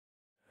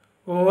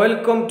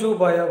Welcome to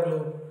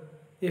BioGlobe.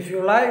 If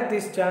you like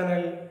this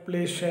channel,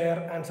 please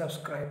share and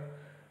subscribe.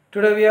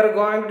 Today we are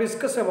going to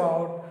discuss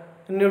about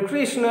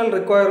nutritional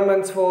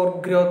requirements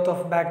for growth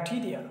of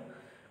bacteria.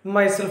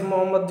 Myself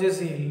Mohammad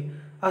Jazeel,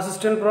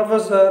 Assistant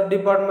Professor,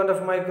 Department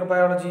of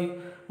Microbiology,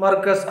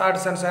 Marcus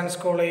Arts and Science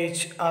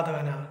College,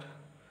 Adavanar.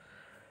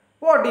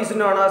 What is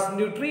known as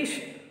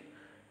nutrition?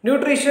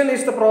 Nutrition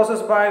is the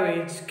process by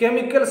which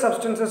chemical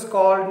substances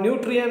called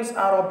nutrients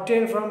are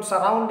obtained from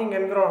surrounding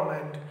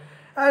environment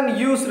and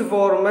used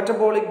for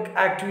metabolic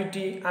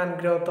activity and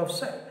growth of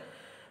cell.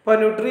 ഇപ്പോൾ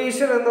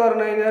nutrition എന്ന്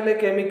പറഞ്ഞു കഴിഞ്ഞാൽ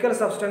chemical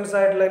substance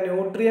ആയിട്ടുള്ള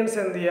nutrients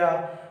എന്ത്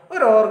ചെയ്യുക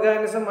ഒരു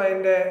organism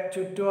അതിൻ്റെ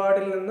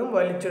ചുറ്റുപാടിൽ നിന്നും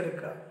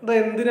വലിച്ചെടുക്കുക. അത്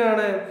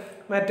എന്തിനാണ്?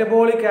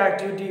 മെറ്റബോളിക്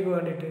ആക്ടിവിറ്റിക്ക്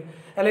വേണ്ടിയിട്ട്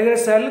അല്ലെങ്കിൽ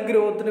സെൽ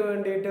ഗ്രോത്തിന്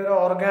വേണ്ടിയിട്ട് ഒരു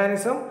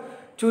ഓർഗാനിസം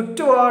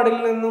ചുറ്റുപാടിൽ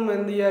നിന്നും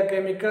എന്ത് ചെയ്യുക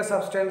കെമിക്കൽ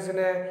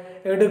സബ്സ്റ്റൻസിനെ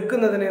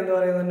എടുക്കുന്നതിന് എന്ന്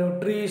പറയുന്നത്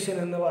ന്യൂട്രീഷൻ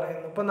എന്ന്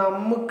പറയുന്നു. അപ്പോൾ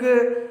നമുക്ക്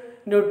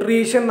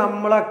ന്യൂട്രീഷൻ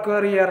നമ്മൾ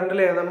അക്വയർ ചെയ്യാറുണ്ട്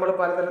അല്ലേ? നമ്മൾ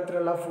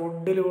പലതരത്തിലുള്ള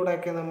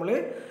ഫുഡിലൂടെയൊക്കെ നമ്മൾ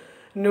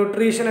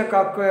ന്യൂട്രീഷനൊക്കെ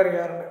അക്വയർ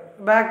ചെയ്യാറുണ്ട്.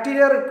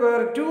 Bacteria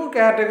require to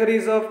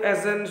categories of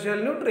essential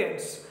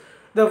nutrients.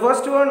 The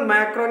first one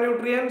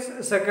മാക്രോന്യൂട്രിയൻസ്,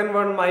 second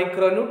one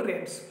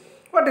micronutrients.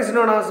 What is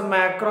known as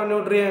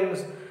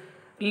മാക്രോന്യൂട്രിയൻസ്?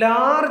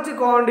 Large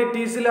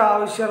ക്വാണ്ടിറ്റീസിൽ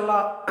ആവശ്യമുള്ള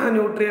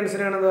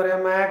ന്യൂട്രിയൻസിനാണ് എന്താ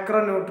പറയുക മാക്രോ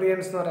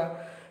ന്യൂട്രിയൻസ് എന്ന് പറയാം.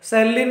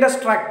 സെല്ലിൻ്റെ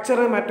സ്ട്രക്ചർ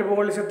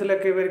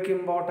മെറ്റബോളിസത്തിലൊക്കെ ഇവർക്ക്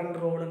ഇമ്പോർട്ടൻ്റ്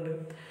റോൾ ഉണ്ട്.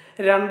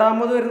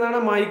 രണ്ടാമത് വരുന്നതാണ്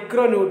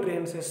മൈക്രോ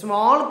ന്യൂട്രിയൻസ്.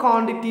 സ്മോൾ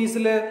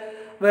ക്വാണ്ടിറ്റീസിൽ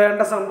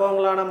വേണ്ട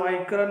സംഭവങ്ങളാണ്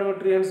മൈക്രോ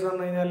ന്യൂട്രിയൻസ് എന്ന്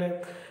പറഞ്ഞു കഴിഞ്ഞാൽ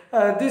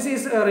this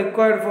is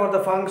required for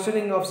the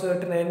functioning of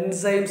certain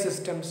enzyme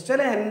systems.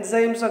 ചില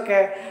എൻസൈംസ്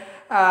ഒക്കെ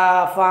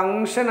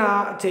ഫങ്ഷൻ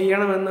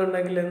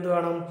ചെയ്യണമെന്നുണ്ടെങ്കിൽ എന്ത്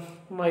വേണം?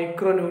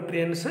 മൈക്രോ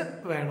ന്യൂട്രിയൻസ്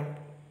വേണം.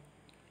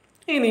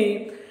 ഇനി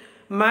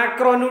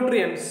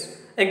മാക്രോന്യൂട്രിയൻസ്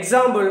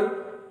example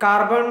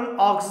carbon,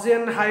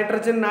 oxygen,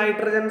 hydrogen,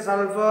 nitrogen,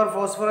 sulphur,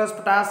 phosphorus,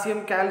 potassium,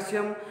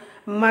 calcium,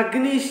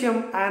 magnesium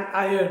and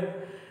iron.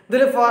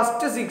 ഇതിൽ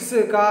first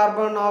 6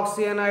 carbon,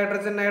 oxygen,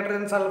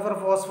 nitrogen, sulphur,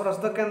 phosphorus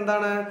ഇതൊക്കെ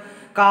എന്താണ്?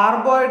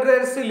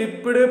 കാർബോഹൈഡ്രേറ്റ്സ്,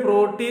 ലിപ്പിഡ്,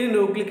 പ്രോട്ടീൻ,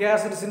 ന്യൂക്ലിക്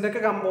ആസിഡ്സിൻ്റെ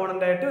ഒക്കെ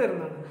കമ്പോണൻ്റ് ആയിട്ട്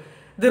വരുന്നതാണ്.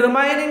 The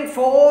remaining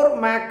 4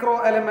 macro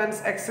elements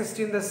exist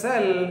in the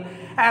cell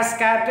as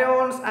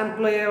cations and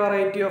play a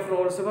variety of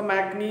roles. ഇപ്പോൾ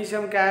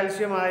magnesium,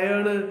 calcium,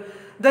 iron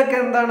ഇതൊക്കെ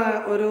എന്താണ്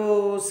ഒരു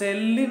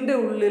സെല്ലിൻ്റെ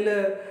ഉള്ളിൽ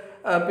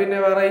പിന്നെ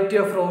വെറൈറ്റി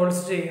ഓഫ്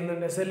റോൾസ്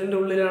ചെയ്യുന്നുണ്ട്. സെല്ലിൻ്റെ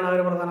ഉള്ളിലാണ്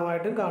അവർ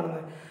പ്രധാനമായിട്ടും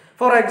കാണുന്നത്.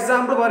 ഫോർ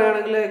എക്സാമ്പിൾ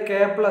പറയുകയാണെങ്കിൽ K+,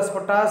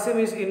 potassium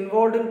is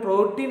involve in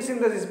protein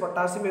synthesis.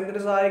 Potassium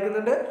എന്തിനു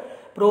സഹായിക്കുന്നുണ്ട്?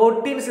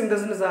 പ്രോട്ടീൻ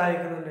സിന്തസിന്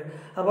സഹായിക്കുന്നുണ്ട്.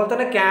 അതുപോലെ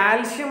തന്നെ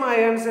കാൽഷ്യം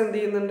അയൺസ് എന്ത്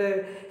ചെയ്യുന്നുണ്ട്?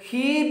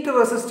 Heat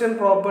resistant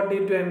property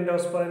to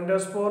endospore.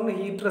 എൻഡോസ്പോറിന്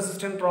heat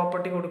resistant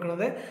property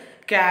കൊടുക്കുന്നത്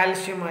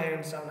കാൽഷ്യം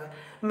അയൺസ് ആണ്.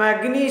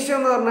 മഗ്നീഷ്യം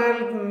എന്ന് പറഞ്ഞാൽ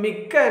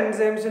മിക്ക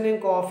എൻസൈംസിനെയും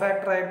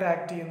കോഫാക്ടറായിട്ട്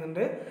ആക്ട്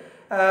ചെയ്യുന്നുണ്ട്.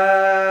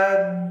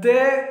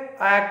 ദേ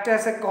act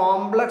as A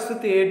complex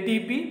with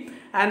ATP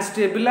and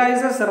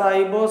stabilises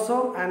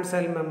ribosome and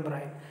cell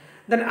membrane.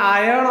 Then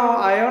iron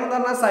എന്ന്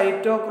പറഞ്ഞാൽ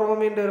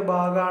സൈറ്റോക്രോമിൻ്റെ ഒരു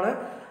ഭാഗമാണ്.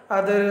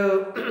 അതൊരു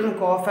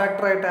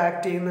കോഫാക്ടറായിട്ട്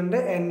ആക്ട് ചെയ്യുന്നുണ്ട്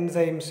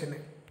എൻസൈംസിന്.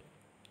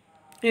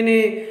 ഇനി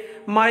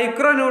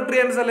മൈക്രോ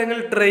ന്യൂട്രിയൻസ് അല്ലെങ്കിൽ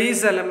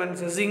trace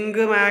elements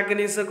zinc,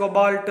 മാഗ്നീസ്,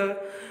 cobalt,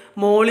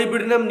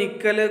 മോളിബിഡിനം,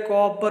 nickel,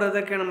 copper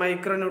ഇതൊക്കെയാണ്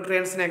മൈക്രോ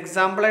ന്യൂട്രിയൻസിന്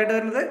എക്സാമ്പിളായിട്ട്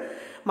വരുന്നത്.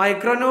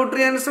 മൈക്രോ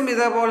ന്യൂട്രിയൻസും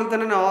ഇതേപോലെ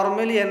തന്നെ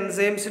നോർമലി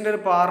എൻസൈംസിൻ്റെ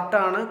ഒരു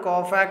പാർട്ടാണ്,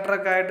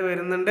 കോഫാക്ടറൊക്കെ ആയിട്ട്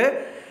വരുന്നുണ്ട്.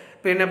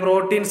 പിന്നെ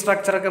പ്രോട്ടീൻ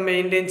സ്ട്രക്ചറൊക്കെ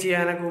മെയിൻറ്റെയിൻ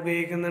ചെയ്യാനൊക്കെ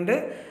ഉപയോഗിക്കുന്നുണ്ട്.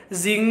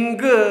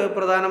 സിങ്ക്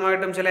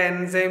പ്രധാനമായിട്ടും ചില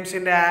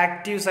എൻസൈംസിൻ്റെ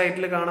ആക്റ്റീവ്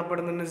സൈറ്റിൽ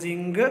കാണപ്പെടുന്നുണ്ട്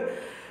സിങ്ക്.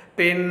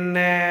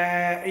 പിന്നെ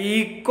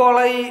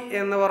ഈക്കോളൈ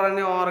എന്ന്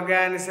പറഞ്ഞ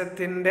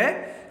ഓർഗാനിസത്തിൻ്റെ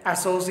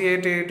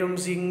അസോസിയേറ്റ് ആയിട്ടും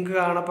സിങ്ക്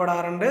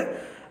കാണപ്പെടാറുണ്ട്.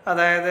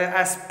 അതായത്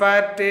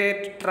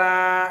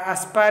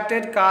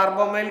അസ്പാറ്റേറ്റ്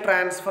കാർബോമൈൽ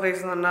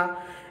ട്രാൻസ്ഫറേസ് എന്ന് പറഞ്ഞ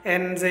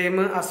എൻസൈം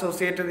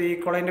അസോസിയേറ്റ് ചെയ്ത്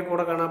ഈക്കോളൈൻ്റെ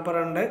കൂടെ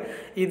കാണപ്പെടാറുണ്ട്.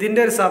 ഇതിൻ്റെ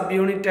ഒരു സബ്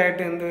യൂണിറ്റ്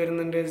ആയിട്ട് എന്ത്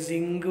വരുന്നുണ്ട്?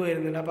 സിങ്ക്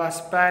വരുന്നുണ്ട്. അപ്പോൾ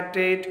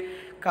അസ്പാറ്റേറ്റ്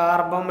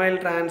കാർബോമൈൽ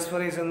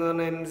ട്രാൻസ്ഫറേസ് എന്ന്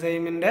പറഞ്ഞ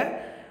എൻസൈമിൻ്റെ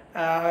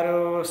ഒരു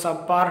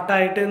സബ്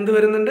പാർട്ടായിട്ട് എന്ത്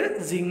വരുന്നുണ്ട്?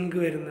 സിങ്ക്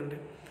വരുന്നുണ്ട്.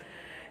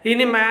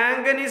 ഇനി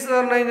മാംഗനീസ് എന്ന്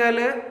പറഞ്ഞു കഴിഞ്ഞാൽ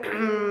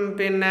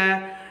പിന്നെ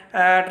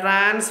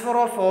ട്രാൻസ്ഫർ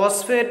ഓഫ്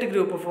ഫോസ്ഫേറ്റ്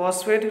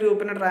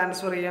ഗ്രൂപ്പിനെ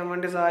ട്രാൻസ്ഫർ ചെയ്യാൻ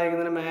വേണ്ടി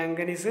സഹായിക്കുന്നുണ്ട്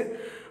മാംഗനീസ്.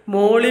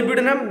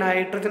 മോളിബിഡിനം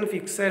നൈട്രജൻ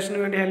ഫിക്സേഷന്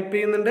വേണ്ടി ഹെൽപ്പ്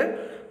ചെയ്യുന്നുണ്ട്.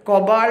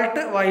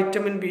 കൊബാൾട്ട്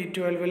വൈറ്റമിൻ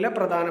B12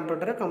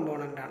 പ്രധാനപ്പെട്ട ഒരു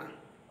കമ്പോണൻ്റാണ്.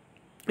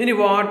 ഇനി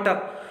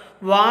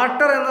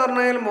വാട്ടർ എന്ന്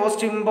പറഞ്ഞാൽ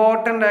മോസ്റ്റ്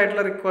ഇമ്പോർട്ടൻ്റ്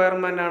ആയിട്ടുള്ള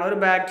റിക്വയർമെൻ്റ് ആണ്. ഒരു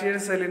ബാക്ടീരിയൽ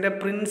സെല്ലിൻ്റെ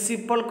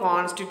പ്രിൻസിപ്പൽ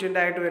കോൺസ്റ്റിറ്റ്യൂൻ്റ്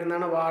ആയിട്ട്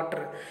വരുന്നതാണ്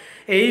വാട്ടർ.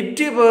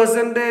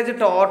 80%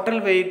 ടോട്ടൽ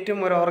വെയ്റ്റും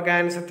ഒരു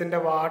ഓർഗാനിസത്തിൻ്റെ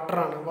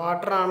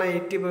വാട്ടറാണ്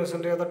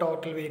 80% of the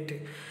total weight.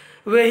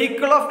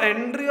 Vehicle of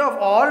entry of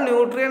all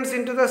nutrients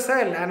in to the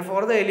cell and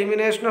for the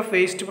elimination of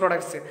waste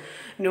products.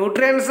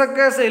 Nutrients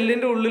ഒക്കെ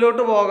സെല്ലിൻ്റെ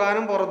ഉള്ളിലോട്ട്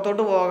പോകാനും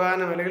പുറത്തോട്ട്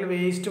പോകാനും അല്ലെങ്കിൽ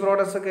വേസ്റ്റ്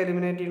പ്രോഡക്ട്സ് ഒക്കെ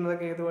എലിമിനേറ്റ്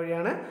ചെയ്യുന്നതൊക്കെ ഏത്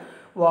വഴിയാണ്?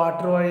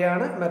 വാട്ടർ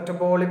വഴിയാണ്.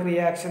 മെറ്റബോളിക്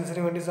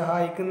റിയാക്ഷൻസിന് വേണ്ടി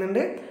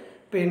സഹായിക്കുന്നുണ്ട്.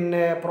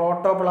 പിന്നെ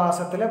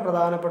പ്രോട്ടോപ്ലാസത്തിലെ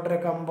പ്രധാനപ്പെട്ട ഒരു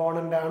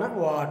കമ്പോണൻ്റാണ്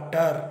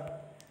വാട്ടർ.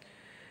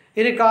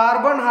 ഇനി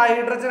carbon,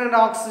 hydrogen and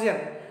oxygen.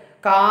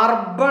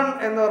 Carbon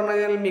എന്ന് പറഞ്ഞു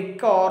കഴിഞ്ഞാൽ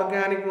മിക്ക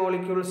ഓർഗാനിക്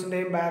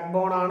മോളിക്യൂൾസിൻ്റെയും ബാക്ക്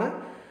ബോൺ ആണ്.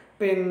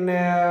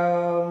 പിന്നെ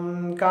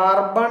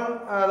കാർബൺ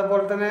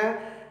അതുപോലെ തന്നെ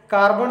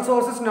carbon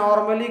sources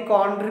normally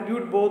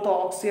contribute both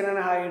oxygen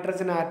and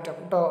hydrogen atom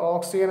കേട്ടോ.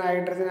 ഓക്സിജൻ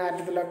ഹൈഡ്രജൻ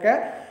ആറ്റത്തിലൊക്കെ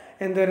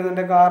എന്ത്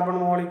വരുന്നുണ്ട്? കാർബൺ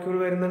മോളിക്യൂൾ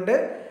വരുന്നുണ്ട്.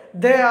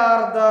 They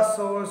are the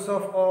source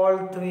of all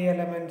 3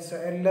 elements.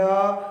 എല്ലാ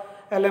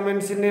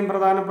എലമെൻറ്റ്സിൻ്റെയും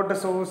പ്രധാനപ്പെട്ട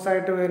സോഴ്സ്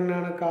ആയിട്ട്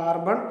വരുന്നതാണ്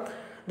carbon.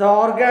 The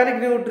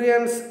organic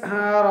nutrients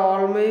are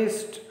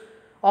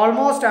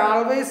almost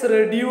always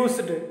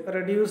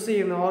reduce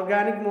ചെയ്യുന്നു.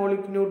 ഓർഗാനിക്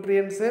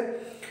ന്യൂട്രിയൻസ്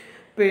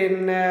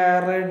പിന്നെ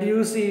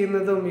റെഡ്യൂസ്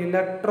ചെയ്യുന്നതും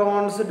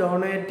ഇലക്ട്രോൺസ്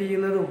ഡൊണേറ്റ്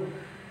ചെയ്യുന്നതും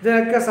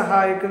ഇതിനൊക്കെ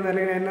സഹായിക്കുന്ന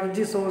അല്ലെങ്കിൽ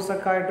എനർജി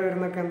സോഴ്സൊക്കെ ആയിട്ട്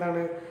വരുന്നൊക്കെ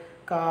എന്താണ്?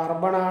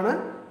 കാർബൺ ആണ്.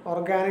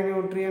 ഓർഗാനിക്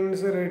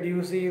ന്യൂട്രിയൻസ്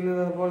റെഡ്യൂസ്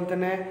ചെയ്യുന്നത്, അതുപോലെ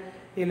തന്നെ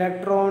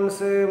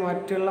ഇലക്ട്രോൺസ്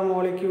മറ്റുള്ള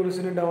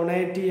മോളിക്യൂൾസിന്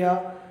ഡൊണേറ്റ്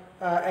ചെയ്യുക,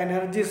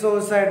 എനർജി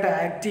സോഴ്സായിട്ട്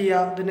ആക്ട്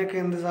ചെയ്യുക, ഇതിനൊക്കെ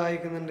എന്ത്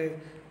സഹായിക്കുന്നുണ്ട്?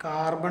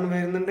 കാർബൺ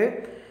വരുന്നുണ്ട്.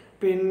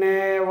 പിന്നെ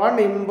one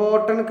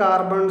important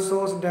carbon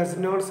source does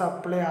not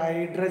supply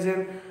hydrogen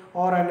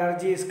or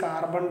energy is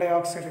carbon dye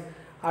oxide.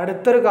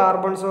 അടുത്തൊരു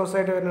കാർബൺ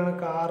സോഴ്സായിട്ട് വരുന്നതാണ്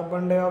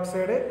കാർബൺ ഡൈ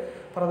ഓക്സൈഡ്.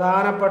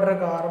 പ്രധാനപ്പെട്ട ഒരു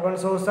കാർബൺ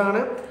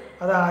സോഴ്സാണ്.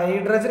 അത്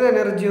ഹൈഡ്രജൻ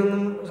എനർജി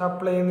ഒന്നും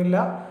സപ്ലൈ ചെയ്യുന്നില്ല.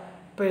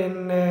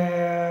 പിന്നെ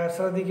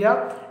ശ്രദ്ധിക്കുക,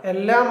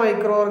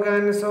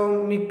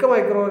 മിക്ക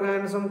മൈക്രോ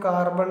ഓർഗാനിസവും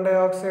കാർബൺ ഡൈ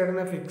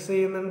ഓക്സൈഡിനെ ഫിക്സ്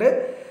ചെയ്യുന്നുണ്ട്.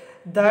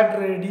 That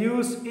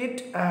reduce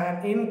it and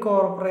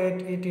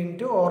incorporate it in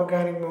to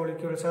organic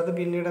molecules. അത്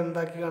പിന്നീട്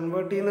എന്താക്കി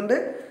കൺവേർട്ട് ചെയ്യുന്നുണ്ട്?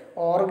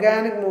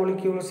 ഓർഗാനിക്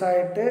മോളിക്യൂൾസ്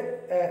ആയിട്ട്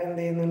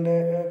എന്ത് ചെയ്യുന്നുണ്ട്?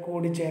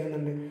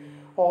 കൂടിച്ചേരുന്നുണ്ട്.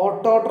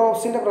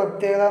 ഓട്ടോട്രോഫ്സിൻ്റെ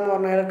പ്രത്യേകത എന്ന്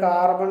പറഞ്ഞാൽ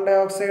കാർബൺ ഡൈ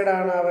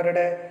ഓക്സൈഡാണ്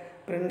അവരുടെ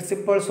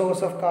പ്രിൻസിപ്പൽ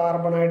സോഴ്സ് ഓഫ്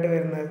കാർബൺ ആയിട്ട്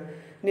വരുന്നത്.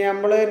 ഇനി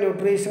നമ്മൾ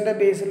ന്യൂട്രീഷൻ്റെ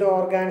ബേസിൽ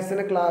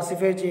ഓർഗാനിസത്തിനെ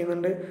ക്ലാസിഫൈ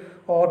ചെയ്യുന്നുണ്ട്.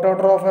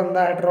 ഓട്ടോട്രോഫ്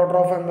എന്താ,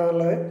 ഹെറ്ററോട്രോഫ്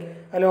എന്താണെന്നുള്ളത്.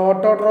 അതിൽ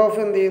ഓട്ടോട്രോഫ്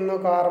എന്ത് ചെയ്യുന്നു?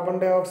 Carbon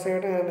dye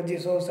oxide energy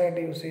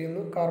സോഴ്സായിട്ട് use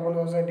ചെയ്യുന്നു, കാർബൺ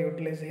സോഴ്സായിട്ട്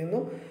യൂട്ടിലൈസ് ചെയ്യുന്നു.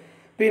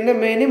 പിന്നെ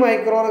മെനി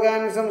മൈക്രോ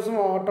ഓർഗാനിസംസും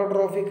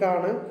ഓട്ടോട്രോഫിക്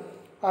ആണ്.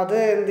 അത്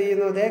എന്ത്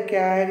ചെയ്യുന്നു? They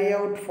carry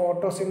out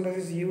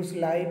photosynthesis, use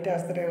light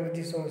as the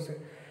energy source.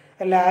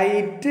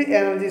 Light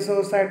energy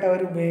സോഴ്സായിട്ട് അവർ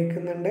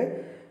ഉപയോഗിക്കുന്നുണ്ട്.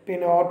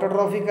 പിന്നെ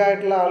ഓട്ടോട്രോഫിക്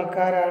ആയിട്ടുള്ള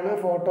ആൾക്കാരാണ്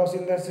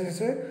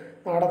ഫോട്ടോസിന്തസിസ്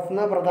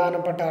നടത്തുന്ന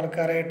പ്രധാനപ്പെട്ട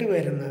ആൾക്കാരായിട്ട്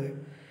വരുന്നത്.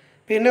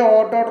 പിന്നെ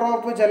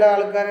ഓട്ടോട്രോഫ് ചില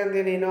ആൾക്കാർ എന്ത്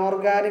ചെയ്യുന്നു?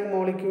 ഇനോർഗാനിക്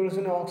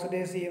മോളിക്യൂൾസിന്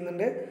ഓക്സിഡൈസ്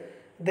ചെയ്യുന്നുണ്ട്.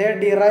 ദേ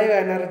derive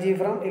energy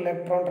from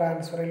electron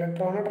transfer.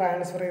 Electron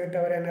transfer ചെയ്തിട്ട്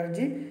അവർ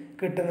എനർജി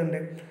കിട്ടുന്നുണ്ട്.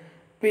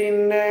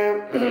 പിന്നെ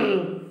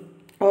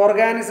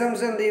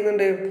ഓർഗാനിസംസ് എന്ത്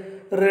ചെയ്യുന്നുണ്ട്?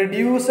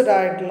 റെഡ്യൂസ്ഡ്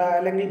ആയിട്ടുള്ള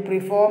അല്ലെങ്കിൽ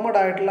പ്രിഫോമഡ്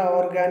ആയിട്ടുള്ള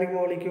ഓർഗാനിക്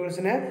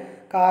മോളിക്യൂൾസിനെ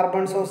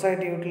കാർബൺ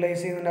സോഴ്സായിട്ട് യൂട്ടിലൈസ്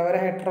ചെയ്യുന്നുണ്ട്. അവരെ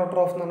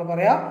ഹെറ്ററോട്രോഫ് എന്നാണ്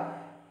പറയുക.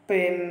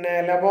 പിന്നെ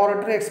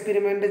ലബോറട്ടറി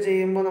എക്സ്പെരിമെൻറ്റ്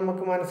ചെയ്യുമ്പോൾ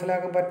നമുക്ക്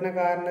മനസ്സിലാക്കാൻ പറ്റുന്ന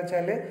കാരണം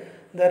വെച്ചാൽ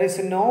there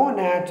is no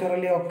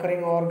naturally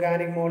occurring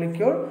organic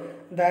molecule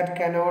that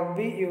cannot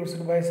be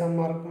used by some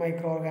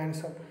micro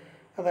organism.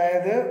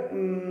 അതായത്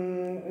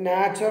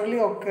നാച്ചുറലി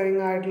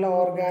ഒക്കറിങ് ആയിട്ടുള്ള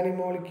ഓർഗാനിക്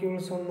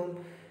മോളിക്യൂൾസ് ഒന്നും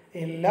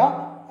ഇല്ല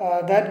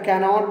that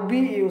cannot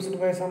be used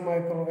by some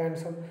micro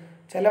organism.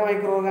 ചില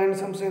മൈക്രോ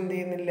ഓർഗാനിസംസ് എന്ത്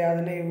ചെയ്യുന്നില്ല?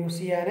 അതിനെ യൂസ്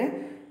ചെയ്യാൻ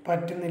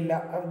പറ്റുന്നില്ല.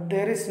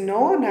 There is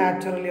no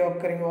naturally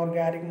occurring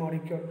organic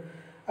molecule.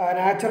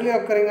 Naturally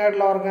occurring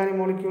ആയിട്ടുള്ള ഓർഗാനിക്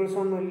മോളിക്യൂൾസ്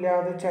ഒന്നും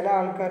ഇല്ലാതെ ചില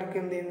ആൾക്കാർക്ക്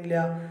എന്ത് ചെയ്യുന്നില്ല?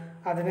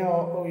 അതിനെ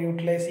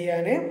യൂട്ടിലൈസ്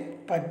ചെയ്യാൻ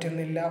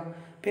പറ്റുന്നില്ല.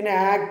 പിന്നെ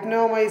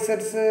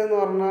ആക്ടിനോമൈസറ്റ്സ് എന്ന്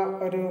പറഞ്ഞ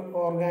ഒരു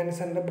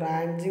ഓർഗാനിസം ഉണ്ട്.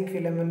 Branching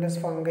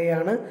filamentous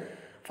ഫംഗൈയാണ്.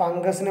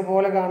 ഫംഗസിനെ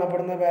പോലെ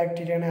കാണപ്പെടുന്ന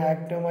ബാക്ടീരിയയാണ്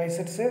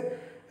ആക്ടിനോമൈസറ്റ്സ്.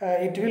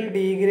 It will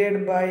degrade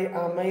by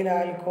amyl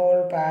alcohol,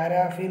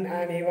 paraffin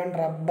and even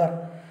rubber.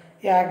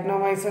 ഈ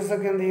ആക്ടിനോമൈസറ്റ്സ്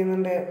ഒക്കെ എന്ത്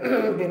ചെയ്യുന്നുണ്ട്?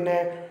 പിന്നെ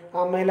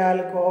അമൈൽ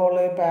ആൽക്കഹോൾ,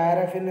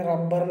 പാരഫിൻ,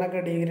 റബ്ബറിനൊക്കെ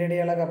ഡീഗ്രേഡ്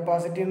ചെയ്യാനുള്ള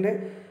കപ്പാസിറ്റി ഉണ്ട്.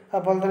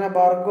 അതുപോലെ തന്നെ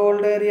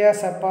ബർഗോൾഡേറിയ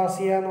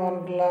സെപ്പാസിയ എന്ന്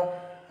പറഞ്ഞിട്ടുള്ള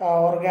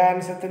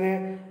ഓർഗാനിസത്തിന്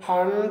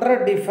 100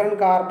 ഡിഫറെൻറ്റ്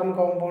കാർബൺ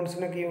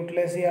കോമ്പൗണ്ട്സിനൊക്കെ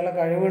യൂട്ടിലൈസ് ചെയ്യാനുള്ള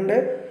കഴിവുണ്ട്.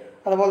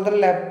 അതുപോലെ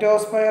തന്നെ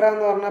ലെപ്റ്റോസ്പൈറ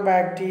എന്ന് പറഞ്ഞ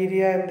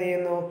ബാക്ടീരിയ എന്ത്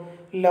ചെയ്യുന്നു?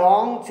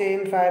 ലോങ്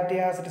ചെയിൻ ഫാറ്റി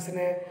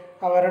ആസിഡ്സിനെ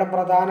അവരുടെ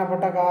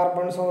പ്രധാനപ്പെട്ട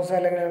കാർബൺ സോഴ്സ്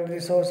അല്ലെങ്കിൽ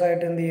എനർജി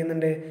സോഴ്സായിട്ട് എന്ത്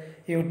ചെയ്യുന്നുണ്ട്?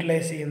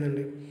 യൂട്ടിലൈസ്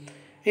ചെയ്യുന്നുണ്ട്.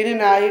 ഇനി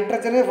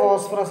നൈട്രജന്,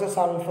 ഫോസ്ഫറസ്,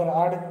 സൾഫർ.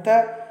 അടുത്ത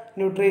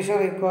ന്യൂട്രീഷൻ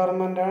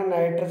റിക്വയർമെൻ്റാണ്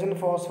നൈട്രജൻ,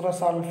 ഫോസ്ഫറസ്,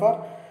 സൾഫർ.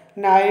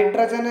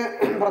 നൈട്രജന്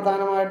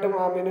പ്രധാനമായിട്ടും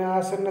അമിനോ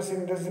ആസിഡിൻ്റെ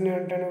സിന്തസിന്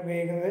വേണ്ടിയിട്ടാണ്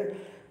ഉപയോഗിക്കുന്നത്.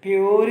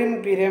 Purine,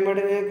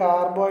 pyramid,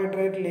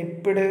 carbohydrate,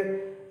 lipid,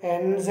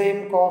 enzyme,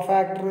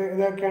 cofactor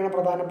ഇതൊക്കെയാണ്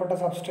പ്രധാനപ്പെട്ട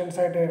സബ്സ്റ്റൻസ്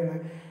ആയിട്ട് വരുന്നത്.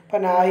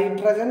 അപ്പോൾ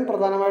നൈട്രജൻ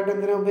പ്രധാനമായിട്ടും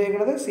എന്തിനാണ്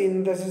ഉപയോഗിക്കുന്നത്?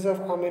 Synthesis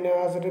of amino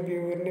acid,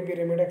 purine,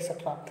 pyramid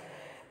etcetera.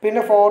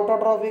 പിന്നെ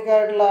ഫോട്ടോട്രോഫിക്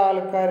ആയിട്ടുള്ള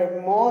ആൾക്കാർ,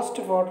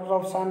 most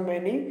ഫോട്ടോട്രോഫ്സ് and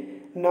many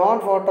non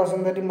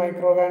photosynthetic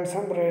micro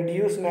organism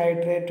reduce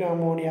nitrate to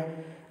ammonia.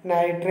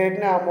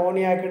 നൈട്രേറ്റിനെ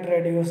ammonia ആക്കിയിട്ട്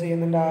റെഡ്യൂസ്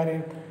ചെയ്യുന്നുണ്ട് ആര്?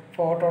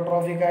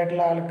 ഫോട്ടോട്രോഫിക്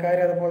ആയിട്ടുള്ള ആൾക്കാർ.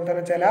 അതുപോലെ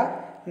തന്നെ ചില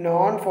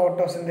നോൺ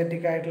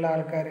ഫോട്ടോസിന്തറ്റിക് ആയിട്ടുള്ള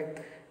ആൾക്കാർ.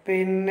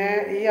 പിന്നെ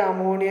ഈ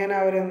അമോണിയനെ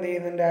അവരെന്ത്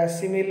ചെയ്യുന്നുണ്ട്?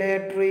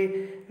 അസിമിലേറ്ററി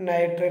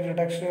നൈട്രേറ്റ്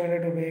റിഡക്ഷന്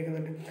വേണ്ടിയിട്ട്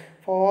ഉപയോഗിക്കുന്നുണ്ട്.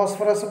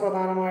 ഫോസ്ഫറസ്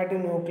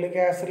പ്രധാനമായിട്ടും ന്യൂക്ലിക്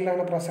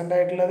ആസിഡിലാണ് പ്രസൻ്റ്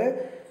ആയിട്ടുള്ളത്.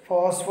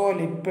 ഫോസ്ഫോ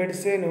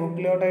ലിപ്പിഡ്സ്,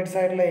 ന്യൂക്ലിയോടൈഡ്സ്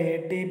ആയിട്ടുള്ള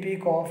ATP,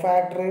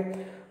 കോഫാക്ടർ,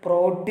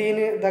 പ്രോട്ടീൻ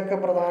ഇതൊക്കെ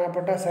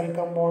പ്രധാനപ്പെട്ട സെൽ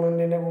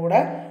കമ്പോണൻറ്റിൻ്റെ കൂടെ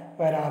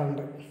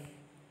വരാറുണ്ട്.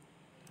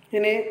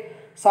 ഇനി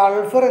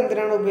സൾഫർ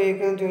എന്തിനാണ്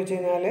ഉപയോഗിക്കുന്നത് ചോദിച്ചു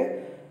കഴിഞ്ഞാൽ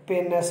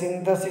പിന്നെ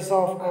synthesis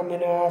of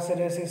amino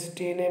acid,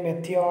 സിസ്റ്റീന്,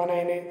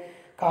 മെത്തിയോനൈന്,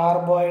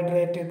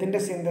 carbohydrate ഇതിൻ്റെ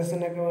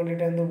സിന്തസിനൊക്കെ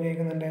വേണ്ടിയിട്ട് എന്ത്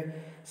ഉപയോഗിക്കുന്നുണ്ട്?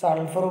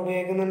 സൾഫർ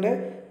ഉപയോഗിക്കുന്നുണ്ട്.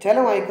 ചില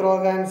മൈക്രോ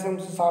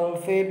ഓർഗാനിസംസ്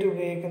സൾഫേറ്റ്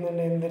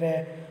ഉപയോഗിക്കുന്നുണ്ട്. എന്തിന്?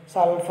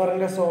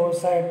 സൾഫറിൻ്റെ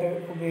സോഴ്സായിട്ട്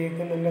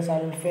ഉപയോഗിക്കുന്നുണ്ട്,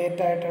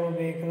 സൾഫേറ്റ് ആയിട്ടാണ്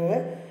ഉപയോഗിക്കുന്നത്.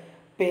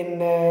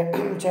 പിന്നെ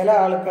ചില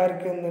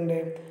ആൾക്കാർക്ക് എന്തുണ്ട്?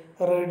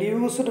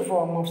 റെഡ്യൂസ്ഡ്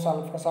ഫോം ഓഫ്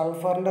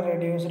സൾഫറിൻ്റെ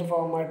റെഡ്യൂസ്ഡ്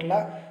ഫോമായിട്ടുള്ള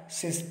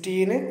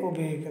സിസ്റ്റീന്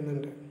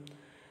ഉപയോഗിക്കുന്നുണ്ട്.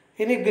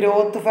 ഇനി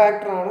ഗ്രോത്ത്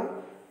ഫാക്ടറാണ്.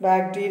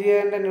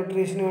 ബാക്ടീരിയൻ്റെ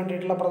ന്യൂട്രീഷന്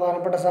വേണ്ടിയിട്ടുള്ള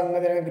പ്രധാനപ്പെട്ട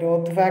സംഗതിയാണ്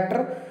ഗ്രോത്ത് ഫാക്ടർ.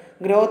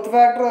 ഗ്രോത്ത്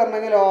ഫാക്ടർ പറഞ്ഞു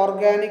കഴിഞ്ഞാൽ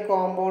ഓർഗാനിക്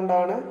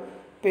കോമ്പൗണ്ടാണ്.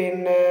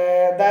 പിന്നെ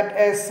that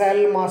A cell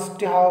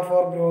must have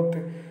for growth.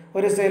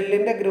 ഒരു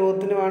സെല്ലിൻ്റെ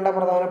ഗ്രോത്തിന് വേണ്ട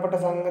പ്രധാനപ്പെട്ട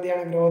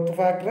സംഗതിയാണ് growth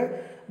factor.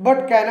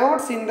 But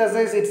cannot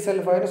synthesise it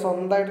self. അതിന്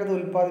സ്വന്തമായിട്ട് ഇത്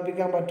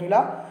ഉൽപ്പാദിപ്പിക്കാൻ പറ്റില്ല.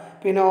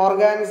 പിന്നെ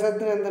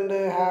ഓർഗാനിസത്തിന് എന്തുണ്ട്?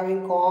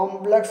 Having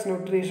complex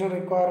nutrition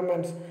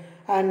requirements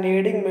and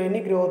needing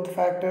many growth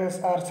factors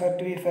R Z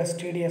to B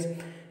ഫെസ്റ്റീഡിയസ്.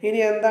 ഇനി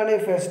എന്താണ് ഈ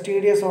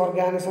ഫെസ്റ്റീഡിയസ്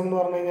ഓർഗാനിസം എന്ന്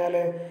പറഞ്ഞു കഴിഞ്ഞാൽ?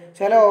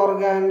 ചില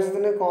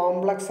ഓർഗാനിസത്തിന്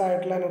കോംപ്ലക്സ്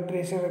ആയിട്ടുള്ള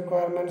ന്യൂട്രീഷൻ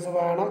റിക്വയർമെൻറ്റ്സ്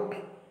വേണം.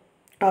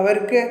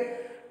 അവർക്ക്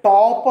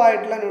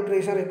ടോപ്പായിട്ടുള്ള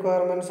ന്യൂട്രീഷൻ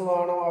റിക്വയർമെൻറ്റ്സ്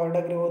വേണം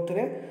അവരുടെ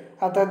ഗ്രോത്തിന്.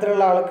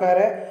 അത്തരത്തിലുള്ള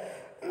ആൾക്കാരെ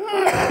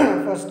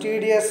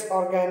ഫെസ്റ്റീഡിയസ്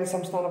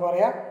ഓർഗാനിസംസ് എന്നാണ്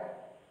പറയുക.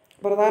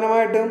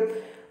 പ്രധാനമായിട്ടും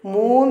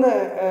 3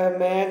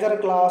 major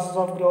classes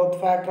of growth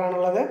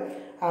ഫാക്ടറാണുള്ളത്.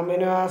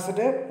 Amino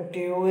acid,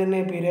 ട്യൂബിന്,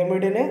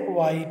 പിരമിഡിന്,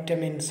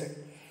 vitamins.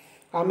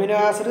 Amino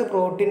acid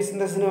protein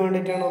സിന്തസിന്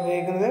വേണ്ടിയിട്ടാണ്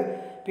ഉപയോഗിക്കുന്നത്.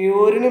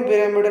 പ്യൂരിനും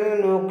പിരമിഡിനും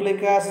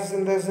ന്യൂക്ലിക് ആസിഡ്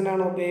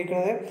സിന്തസിനാണ്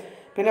ഉപയോഗിക്കുന്നത്.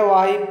 പിന്നെ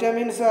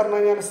വൈറ്റമിൻസ് പറഞ്ഞു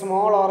കഴിഞ്ഞാൽ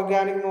സ്മോൾ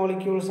ഓർഗാനിക്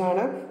മോളിക്യൂൾസ്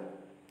ആണ്.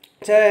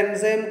 ചില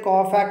എൻസൈം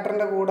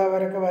കോഫാക്ടറിൻ്റെ കൂടെ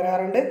അവരൊക്കെ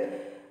വരാറുണ്ട്.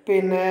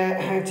 പിന്നെ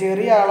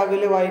ചെറിയ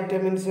അളവിൽ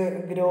വൈറ്റമിൻസ്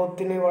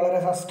ഗ്രോത്തിന് വളരെ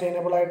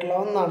സസ്റ്റൈനബിൾ ആയിട്ടുള്ള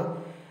ഒന്നാണ്.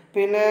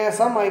 പിന്നെ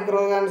some micro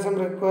organism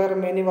require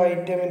many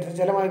vitamins.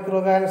 ചില മൈക്രോ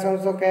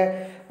ഓർഗാനിസംസൊക്കെ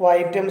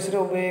വൈറ്റമിൻസിന്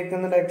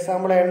ഉപയോഗിക്കുന്നുണ്ട്.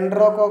 Example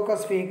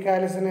എൻഡ്രോകോക്കസ്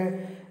ഫീക്കാലിസിന്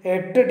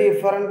 8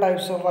 different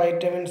types of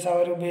vitamins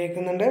അവർ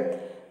ഉപയോഗിക്കുന്നുണ്ട്.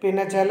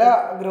 പിന്നെ ചില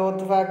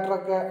ഗ്രോത്ത്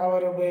ഫാക്ടറൊക്കെ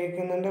അവർ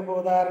ഉപയോഗിക്കുന്നുണ്ട്. ഇപ്പോൾ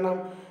ഉദാഹരണം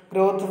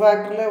ഗ്രോത്ത്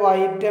ഫാക്ടറിൽ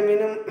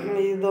വൈറ്റമിനും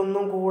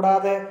ഇതൊന്നും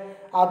കൂടാതെ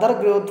അതർ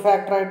ഗ്രോത്ത്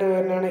ഫാക്ടറായിട്ട്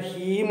വരുന്നതാണ്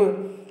ഹീം,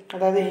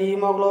 അതായത്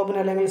ഹീമോഗ്ലോബിൻ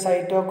അല്ലെങ്കിൽ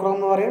സൈറ്റോക്രോം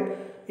എന്ന് പറയും.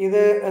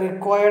 ഇത്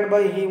റിക്വയർഡ്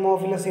ബൈ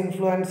ഹീമോഫിലസ്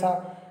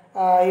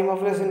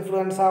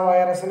ഇൻഫ്ലുവൻസ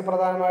വൈറസിന്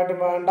പ്രധാനമായിട്ടും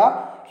വേണ്ട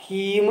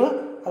ഹീം.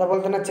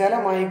 അതുപോലെ തന്നെ ചില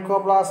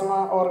മൈക്കോപ്ലാസ്മ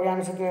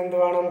ഓർഗാനിസത്തിന് എന്ത്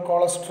വേണം?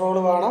 കൊളസ്ട്രോൾ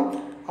വേണം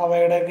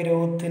അവയുടെ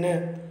ഗ്രോത്തിന്.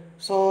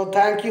 So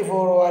thank you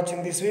for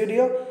watching this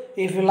video.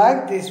 If you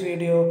like this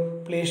video,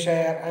 please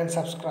share and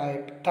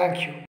subscribe. Thank you.